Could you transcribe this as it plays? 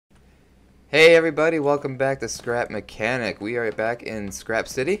Hey everybody, welcome back to Scrap Mechanic. We are back in Scrap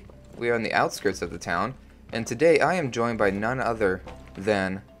City. We are on the outskirts of the town, and today I am joined by none other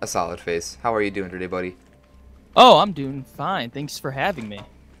than a Solid Face. How are you doing today, buddy? Oh, I'm doing fine. Thanks for having me.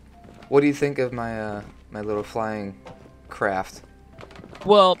 What do you think of my my little flying craft?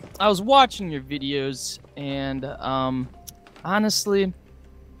 Well, I was watching your videos, and honestly,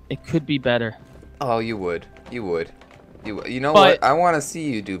 it could be better. Oh, you would. You would. You know But what? I want to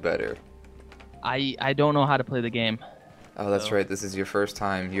see you do better. I don't know how to play the game. Oh, that's So. right. This is your first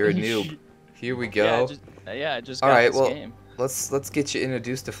time. You're a noob. Here we go. Yeah, I just All got right, this well, game. let's get you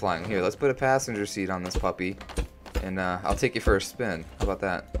introduced to flying. Here, let's put a passenger seat on this puppy, and I'll take you for a spin. How about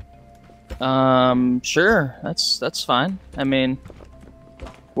that? Sure. That's fine. I mean,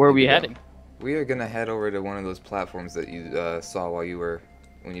 where are we heading? We are gonna head over to one of those platforms that you saw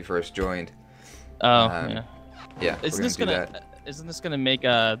when you first joined. Oh, yeah. Yeah. Isn't this gonna make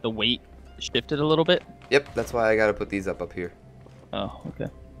the weight shifted a little bit? Yep. That's why I gotta put these up here. Oh, okay.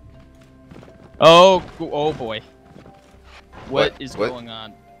 Oh boy. What is going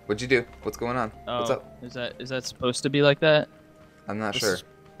on? What'd you do? What's going on? Oh, What's up? Is that supposed to be like that? I'm not sure.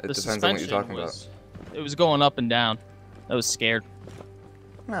 It depends on what you're talking about. It was going up and down. I was scared.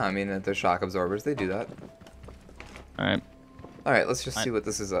 No, I mean they're shock absorbers. They do that. All right. All right. Let's just see what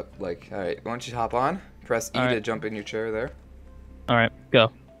this is up like. All right. Why don't you hop on? Press E to jump in your chair there. All right.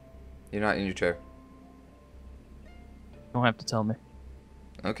 Go. You're not in your chair. Don't have to tell me.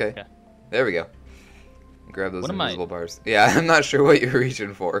 Okay. There we go. Grab those What am invisible bars. Yeah, I'm not sure what you're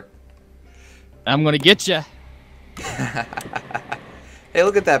reaching for. I'm gonna get you. Hey,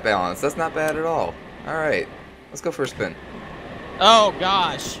 look at that balance. That's not bad at all. All right. Let's go for a spin. Oh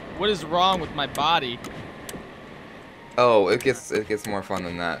gosh, what is wrong with my body? Oh, it gets more fun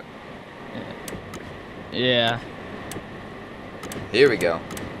than that. Yeah. Here we go.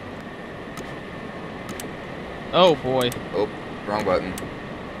 Oh boy. Oh, wrong button.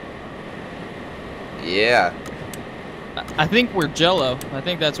 Yeah. I think we're Jello. I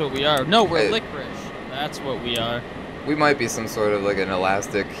think that's what we are. No, we're licorice. That's what we are. We might be some sort of like an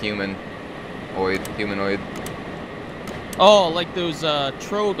elastic humanoid. Oh, like those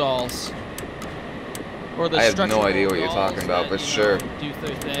Tro dolls. Or the I have no idea what you're talking about, but sure. Do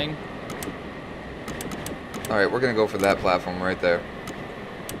their thing. All right, we're gonna go for that platform right there.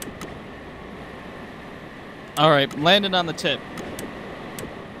 All right, landing on the tip.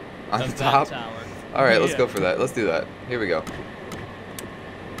 On the top. Tower. All right, let's go for that. Let's do that. Here we go.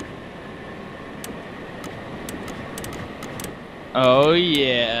 Oh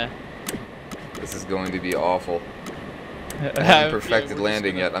yeah. This is going to be awful. I haven't perfected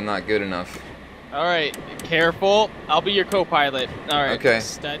landing yet. I'm not good enough. All right, careful. I'll be your co-pilot. All right. Okay.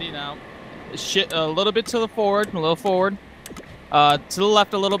 Steady now. A little bit to the forward. A little forward. To the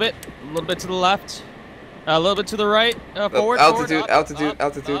left a little bit. A little bit to the left. A little bit to the right. Forward. Altitude. Forward,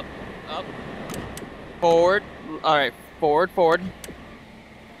 Altitude. Up. Forward. All right. Forward.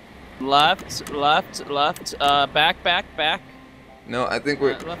 Left. Back. No, I think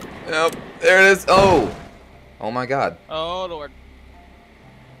we're. Left. Nope. There it is. Oh. Oh my God. Oh Lord.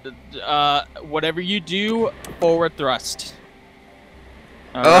 Whatever you do, forward thrust.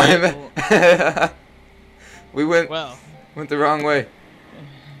 All right. We went the wrong way.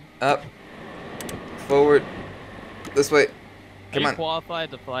 Up. Forward. This way. Come on. Are you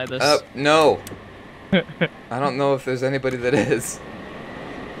qualified to fly this? Up. No. I don't know if there's anybody that is.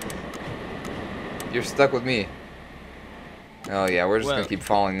 You're stuck with me. Oh yeah, we're just gonna keep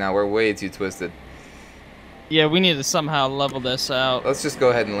falling now. We're way too twisted. Yeah, we need to somehow level this out. Let's just go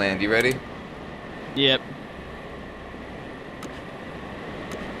ahead and land. You ready? Yep.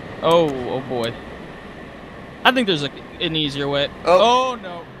 Oh boy. I think there's an easier way. Oh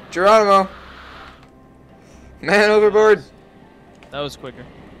no. Geronimo. Man overboard. That was quicker.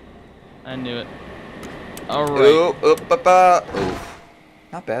 I knew it. All right. Oh.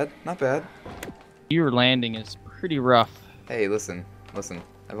 Not bad. Your landing is pretty rough. Hey, listen.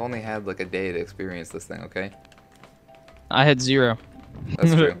 I've only had like a day to experience this thing, okay? I had 0.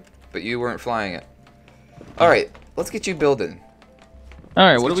 That's true. But you weren't flying it. Alright, let's get you building.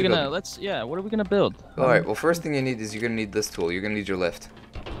 Alright, what are we gonna build? Alright, well first thing you need is you're gonna need this tool. You're gonna need your lift.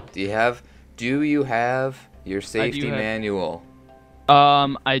 Do you have your safety manual?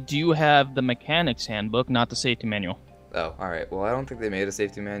 I do have the mechanic's handbook, not the safety manual. Oh, alright. Well, I don't think they made a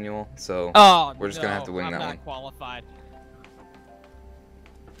safety manual, so we're just gonna have to wing that one. I'm not qualified.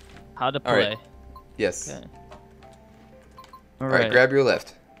 How to play. Alright. Yes. Okay. Alright, grab your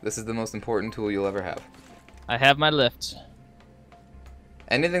lift. This is the most important tool you'll ever have. I have my lift.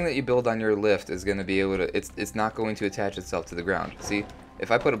 Anything that you build on your lift is going to be able to, it's not going to attach itself to the ground. See,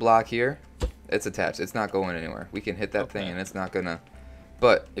 if I put a block here, it's attached. It's not going anywhere. We can hit that thing and it's not gonna.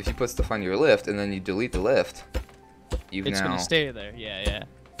 But if you put stuff on your lift and then you delete the lift, it's gonna stay there. Yeah.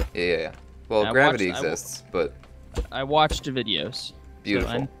 Yeah. Well, gravity exists, but I watched the videos.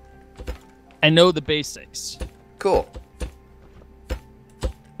 Beautiful. So I know the basics. Cool.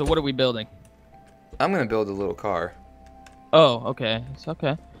 So what are we building? I'm gonna build a little car. Oh, okay. It's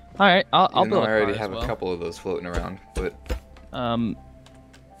okay. All right, I'll build a car. I already have a couple of those floating around, but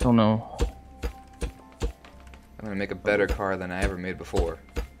don't know. I'm gonna make a better car than I ever made before.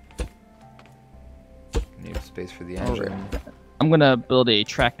 Need space for the engine. Right. I'm gonna build a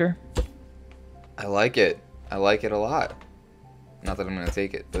tractor. I like it. I like it a lot. Not that I'm gonna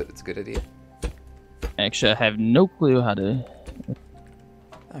take it, but it's a good idea. Actually, I have no clue how to.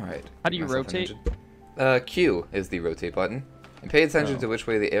 All right. How do you rotate? Q is the rotate button, and pay attention to which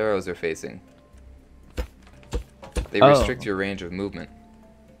way the arrows are facing. They restrict your range of movement,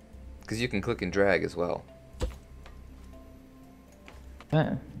 because you can click and drag as well.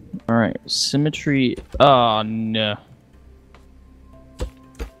 Okay. All right. Symmetry. Oh no.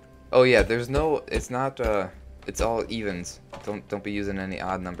 Oh yeah, there's no. It's not. It's all evens. Don't be using any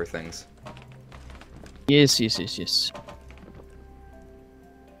odd number things. Yes.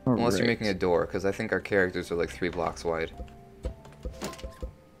 Unless you're making a door, because I think our characters are like 3 blocks wide.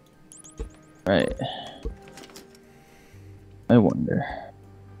 Right. I wonder.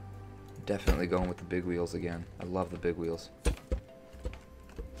 Definitely going with the big wheels again. I love the big wheels.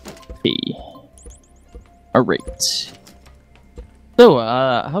 Hey. Alright. So,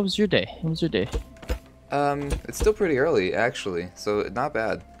 how was your day? It's still pretty early, actually, so not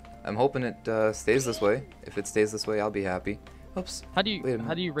bad. I'm hoping it stays this way. If it stays this way, I'll be happy. Oops. How do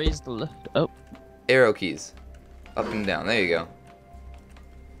you raise the lift? Oh. Arrow keys. Up and down. There you go.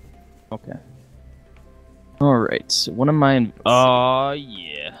 Okay. Alright, so what am I... Oh,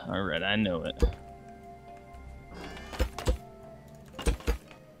 yeah. Alright, I know it.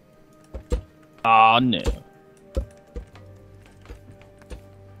 Oh, no.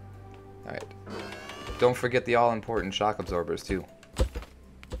 Alright. Don't forget the all-important shock absorbers, too.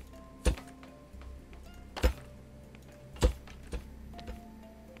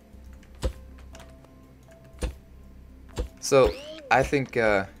 So, I think,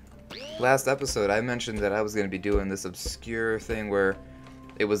 last episode I mentioned that I was going to be doing this obscure thing where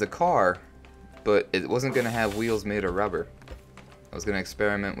it was a car, but it wasn't going to have wheels made of rubber. I was going to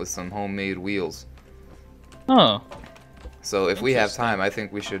experiment with some homemade wheels. Oh. So if we have time, I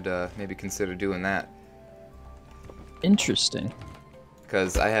think we should maybe consider doing that. Interesting.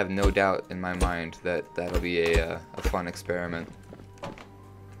 Because I have no doubt in my mind that that'll be a fun experiment.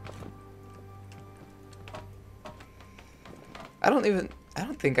 I don't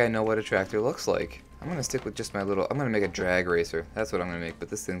think I know what a tractor looks like. I'm gonna stick with just my little. I'm gonna make a drag racer. That's what I'm gonna make. But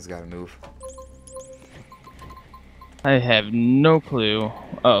this thing's gotta move. I have no clue.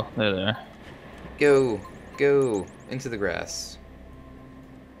 Oh, there they are. Go into the grass.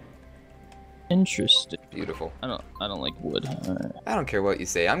 Interesting. Beautiful. I don't like wood. Right. I don't care what you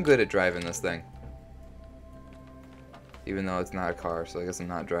say. I'm good at driving this thing. Even though it's not a car, so I guess I'm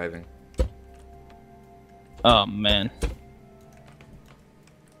not driving. Oh man.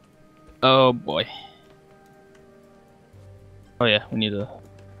 Oh boy. Oh yeah, we need to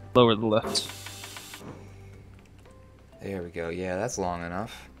lower the lift. There we go. Yeah, that's long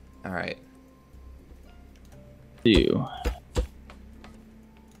enough. All right. Ew.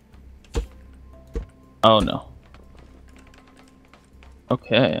 Oh no.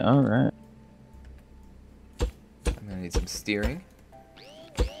 Okay, all right. I'm gonna need some steering.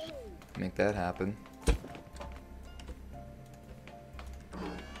 Make that happen.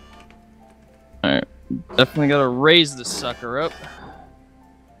 Alright, definitely gotta raise this sucker up.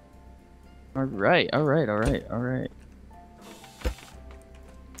 Alright.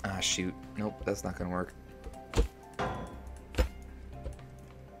 Ah, shoot. Nope, that's not gonna work.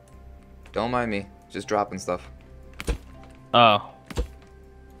 Don't mind me. Just dropping stuff. Oh.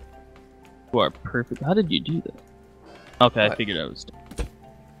 You are perfect. How did you do that? Okay, what? I figured I was...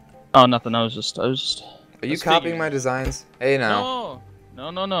 Oh, nothing. I was just... Are you copying my designs? Hey, now.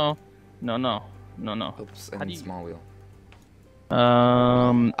 No. Oops, I need small wheel.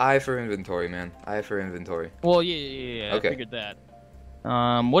 I I for inventory, man. I for inventory. Well, yeah. Okay. I figured that.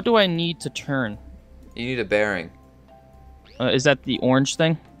 What do I need to turn? You need a bearing. Is that the orange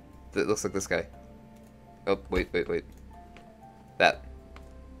thing? That looks like this guy. Oh, wait. That.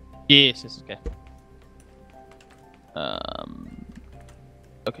 Yes, okay.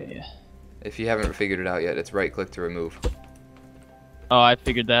 Okay, yeah. If you haven't figured it out yet, it's right click to remove. Oh, I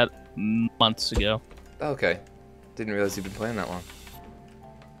figured that months ago. Okay. Didn't realize you've been playing that long.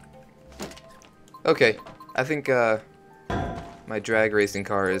 Okay, I think my drag racing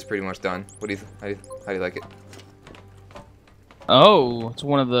car is pretty much done. What do you? How do you like it? Oh, it's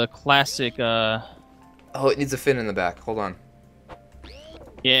one of the classic. Oh, it needs a fin in the back. Hold on.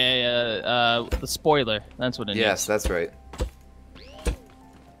 Yeah, the spoiler. That's what it Yes, needs. that's right.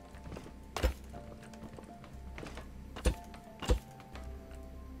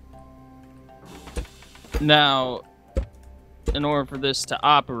 Now, in order for this to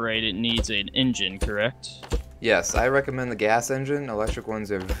operate, it needs an engine, correct? Yes, I recommend the gas engine. Electric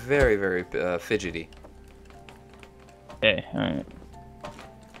ones are very, very fidgety. Okay, alright.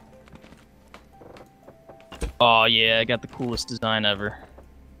 Oh yeah, I got the coolest design ever.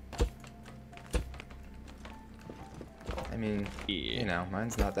 I mean, Yeah. you know,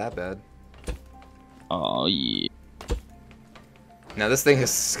 mine's not that bad. Oh yeah. Now this thing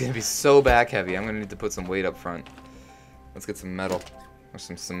is gonna be so back heavy. I'm gonna need to put some weight up front. Let's get some metal, or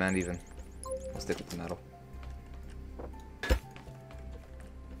some cement even. We'll stick with the metal.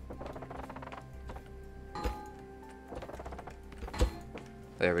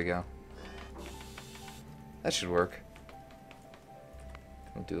 There we go. That should work.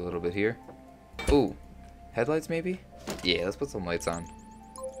 We'll do a little bit here. Ooh, headlights maybe? Yeah, let's put some lights on.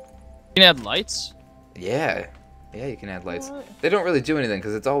 You can add lights? Yeah, yeah, you can add lights. What? They don't really do anything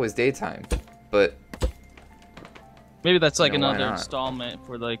because it's always daytime, but Maybe that's like You know, why another not? installment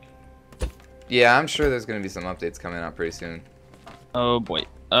for like. yeah, I'm sure there's gonna be some updates coming out pretty soon. Oh boy.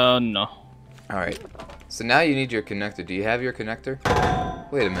 Oh no. All right, so now you need your connector. Do you have your connector?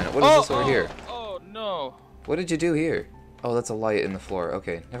 Wait a minute, what is this over here? Oh no. What did you do here? Oh, that's a light in the floor.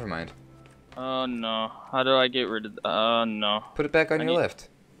 Okay, never mind. Oh no. How do I get rid of? Oh no. Put it back on I your need- lift.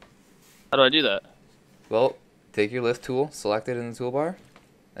 How do I do that? Well, take your lift tool, select it in the toolbar,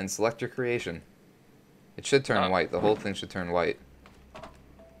 and select your creation. It should turn white. The whole thing should turn white.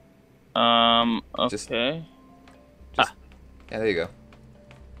 Okay. Just- Yeah, there you go.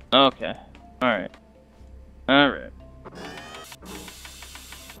 Okay. All right. All right.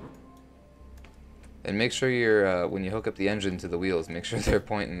 And make sure you're, when you hook up the engine to the wheels, make sure they're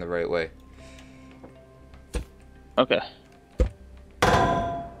pointing the right way. Okay.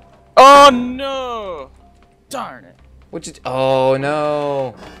 Oh no! Darn it. Oh,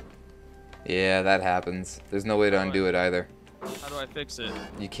 no! Yeah, that happens. There's no way to undo it either. How do I fix it?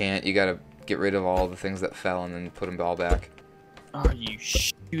 You can't. You gotta get rid of all the things that fell and then put them all back. Are you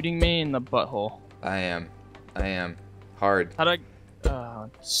shooting me in the butthole? I am. I am. Hard. How do I...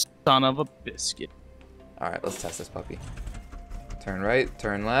 son of a biscuit. Alright, let's test this puppy. Turn right,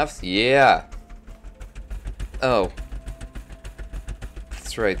 turn left. Yeah! Oh.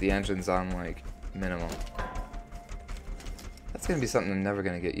 That's right, the engine's on, like, minimum. That's gonna be something I'm never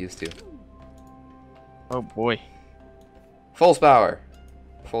gonna get used to. Oh boy. Full power.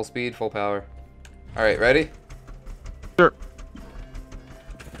 Full speed, full power. Alright, ready? Sure.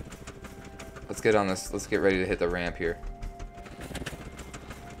 Let's get on this. Let's get ready to hit the ramp here.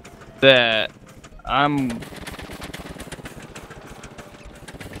 That... I'm...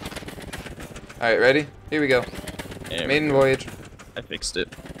 Alright, ready? Here we go. There we Maiden go. voyage. I fixed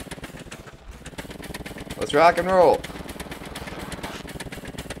it. Let's rock and roll.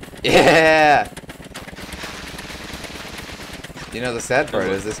 Yeah! You know, the sad part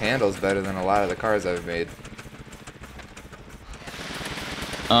is this handles better than a lot of the cars I've made.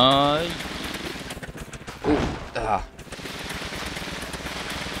 Ooh, ah.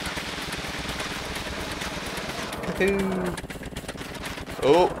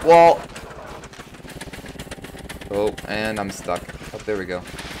 Oh, wall. Oh, and I'm stuck. Oh, there we go.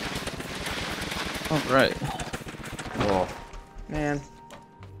 Alright. Oh, man.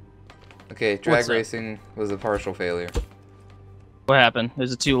 Okay, drag What's up? racing was a partial failure. What happened?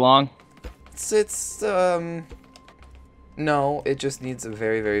 Is it too long? No, it just needs a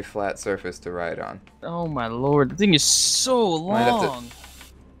very, very flat surface to ride on. Oh my lord, the thing is so Might have to- long.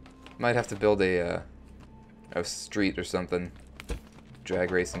 Might have to build a street or something.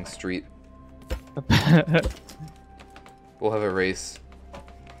 Drag racing street. We'll have a race.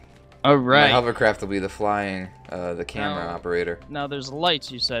 My Alright. hovercraft will be the flying, the camera Now- operator. Now there's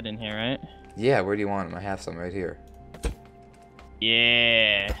lights you said in here, right? Yeah, where do you want them? I have some right here.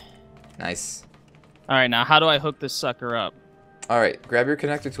 Yeah. Nice. Alright, now how do I hook this sucker up? Alright, grab your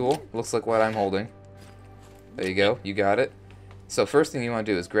connector tool. Looks like what I'm holding. There you go. You got it. So first thing you want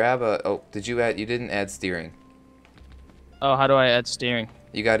to do is grab a... Oh, you didn't add steering. Oh, how do I add steering?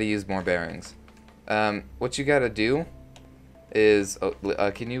 You got to use more bearings. What you got to do is...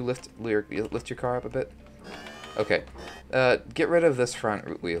 can you lift your car up a bit? Okay. Get rid of this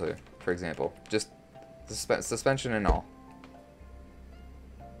front wheel here, for example. Just suspension and all.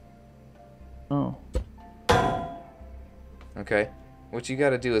 Oh. Okay? What you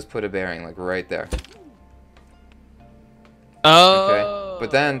gotta do is put a bearing, like, right there. Oh. Okay?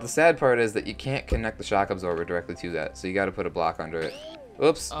 But then, the sad part is that you can't connect the shock absorber directly to that, so you gotta put a block under it.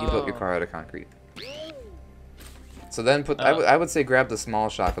 Oops, you built your car out of concrete. So then put, I would say grab the small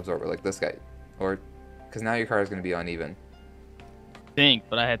shock absorber, like this guy. Or, because now your car is gonna be uneven.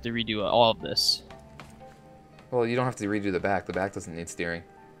 But I have to redo all of this. Well, you don't have to redo the back. The back doesn't need steering.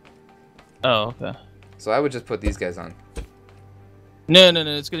 Oh, okay. So I would just put these guys on. No,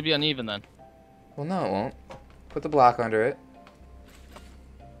 it's gonna be uneven then. Well, no, it won't. Put the block under it.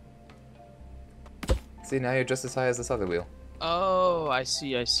 See, now you're just as high as this other wheel. Oh, I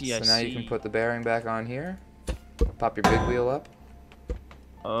see. So now you can put the bearing back on here. Pop your big wheel up.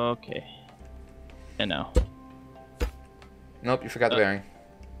 Okay. And now. Nope, you forgot the bearing.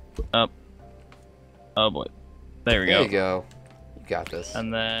 Up. Oh boy. There we go. There you go. You got this.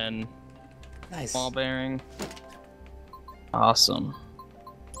 And then Nice. small bearing. Awesome.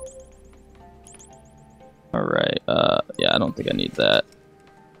 All right. Yeah, I don't think I need that.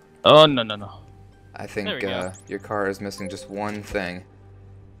 Oh no. I think your car is missing just one thing.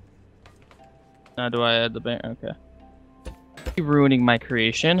 Now do I add the bearing? Okay. You're ruining my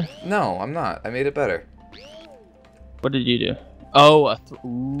creation. No, I'm not. I made it better. What did you do? Oh,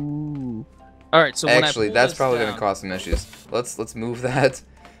 ooh. All right. So when Actually, I pull that's this probably down, gonna cause some issues. Let's move that.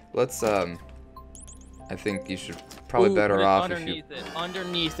 Let's I think you should probably Ooh, better put it off if you.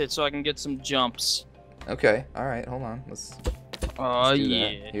 underneath it, so I can get some jumps. Okay. All right. Hold on. Let's Oh do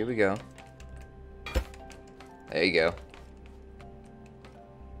yeah. that. Here we go. There you go.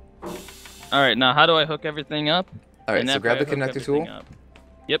 All right. Now, how do I hook everything up? All right. And So after grab I the hook connector tool. everything up-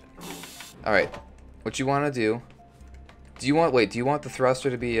 Yep. All right. What you want to do? Do you want the thruster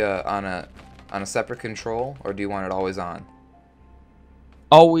to be on a separate control, or do you want it always on?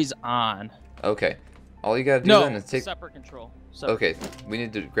 Always on. Okay. All you gotta do No, then is take. separate control. Separate. Okay. We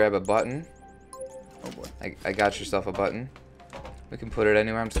need to grab a button. Oh boy. I got yourself a button. We can put it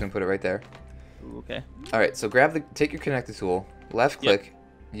anywhere. I'm just gonna put it right there. Ooh, okay. All right. So take your connector tool, left click,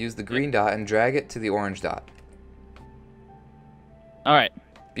 use the green dot, and drag it to the orange dot. All right.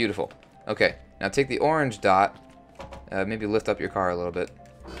 Beautiful. Okay. Now take the orange dot. Maybe lift up your car a little bit.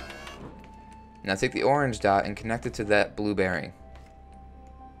 Now take the orange dot and connect it to that blue bearing.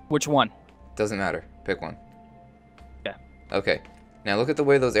 Which one? Doesn't matter. Pick one. Yeah. Okay. Now look at the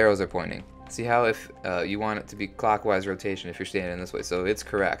way those arrows are pointing. See how if you want it to be clockwise rotation if you're standing this way. So it's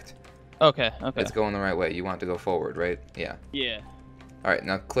correct. Okay. It's going the right way. You want to go forward, right? Yeah. Yeah. All right.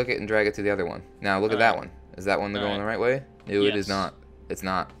 Now click it and drag it to the other one. Now look at that one. Is that one going the right way? No, it is not. It's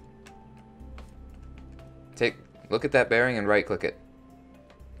not. Look at that bearing and right click it.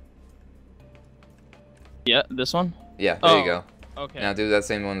 Yeah, this one? Yeah, there you go. Okay. Now do that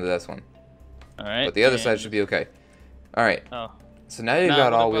same one to this one. All right. But the other side should be okay. All right. Oh. So now you've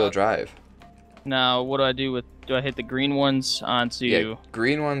got all-wheel drive. Now, what do I do with... Do I hit the green ones onto... Yeah,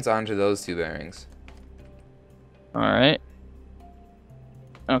 green ones onto those two bearings. All right.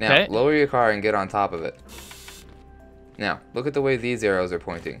 Okay. Now, lower your car and get on top of it. Now, look at the way these arrows are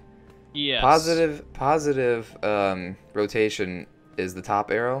pointing. Yes. Positive rotation is the top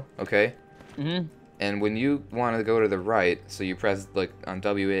arrow, okay? Mm-hmm. And when you want to go to the right, so you press, like, on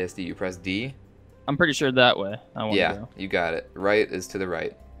WASD, you press D. I'm pretty sure that way. I want to go. You got it. Right is to the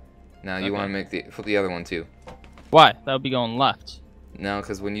right. Now, you want to flip the other one, too. Why? That would be going left. No,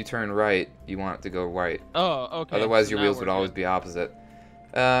 because when you turn right, you want it to go right. Oh, okay. Otherwise, so your now wheels we're would good. always be opposite.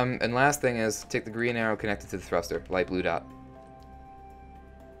 And last thing is, take the green arrow, connect it to the thruster. Light blue dot.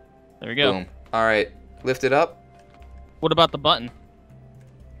 There we go. Boom. All right. Lift it up. What about the button?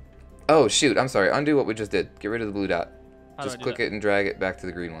 Oh, shoot. I'm sorry. Undo what we just did. Get rid of the blue dot. How Just do I do click that? it and drag it back to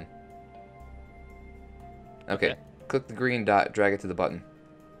the green one. Okay. Click the green dot, drag it to the button.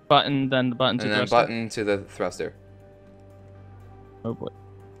 Button, then the button to And then thruster. button to the thruster. Oh boy.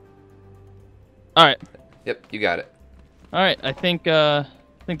 All right. Yep, you got it. All right. I think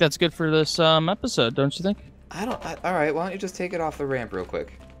that's good for this episode, don't you think? All right, why don't you just take it off the ramp real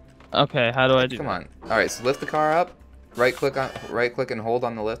quick? Okay. How do I do? Come on. All right, so lift the car up. Right click and hold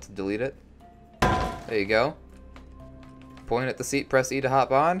on the lift to delete it. There you go. Point at the seat, press E to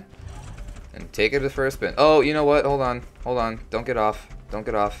hop on, and take it for a spin. Oh, you know what? Hold on. Don't get off.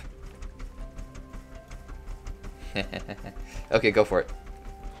 Okay, go for it.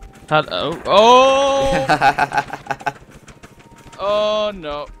 Oh! Oh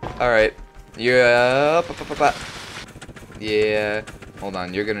no. All right, you're up. Yeah. Hold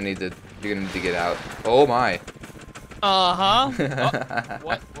on. You're gonna need to get out. Oh my. Uh-huh. Oh,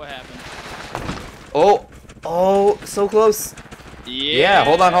 what happened? Oh, so close. Yeah. Yeah,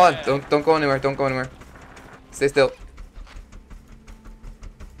 hold on. Don't go anywhere. Stay still.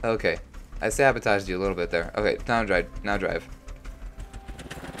 Okay. I sabotaged you a little bit there. Okay, now drive. Now drive.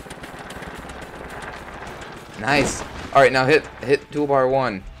 Nice. All right, now hit toolbar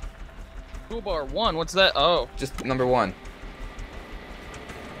 1. Toolbar 1. What's that? Oh. Just number 1.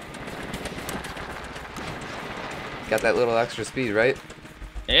 Got that little extra speed, right?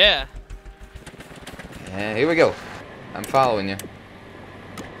 Yeah. And here we go. I'm following you.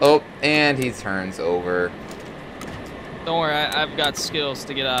 Oh, and he turns over. Don't worry, I've got skills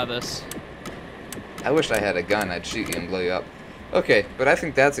to get out of this. I wish I had a gun. I'd shoot you and blow you up. Okay, but I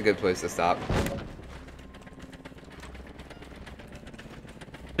think that's a good place to stop.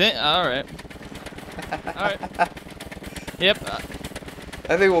 Alright. Alright. Yep.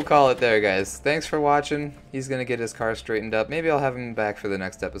 I think we'll call it there, guys. Thanks for watching. He's going to get his car straightened up. Maybe I'll have him back for the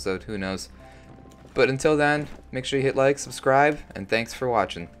next episode. Who knows? But until then, make sure you hit like, subscribe, and thanks for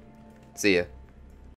watching. See ya.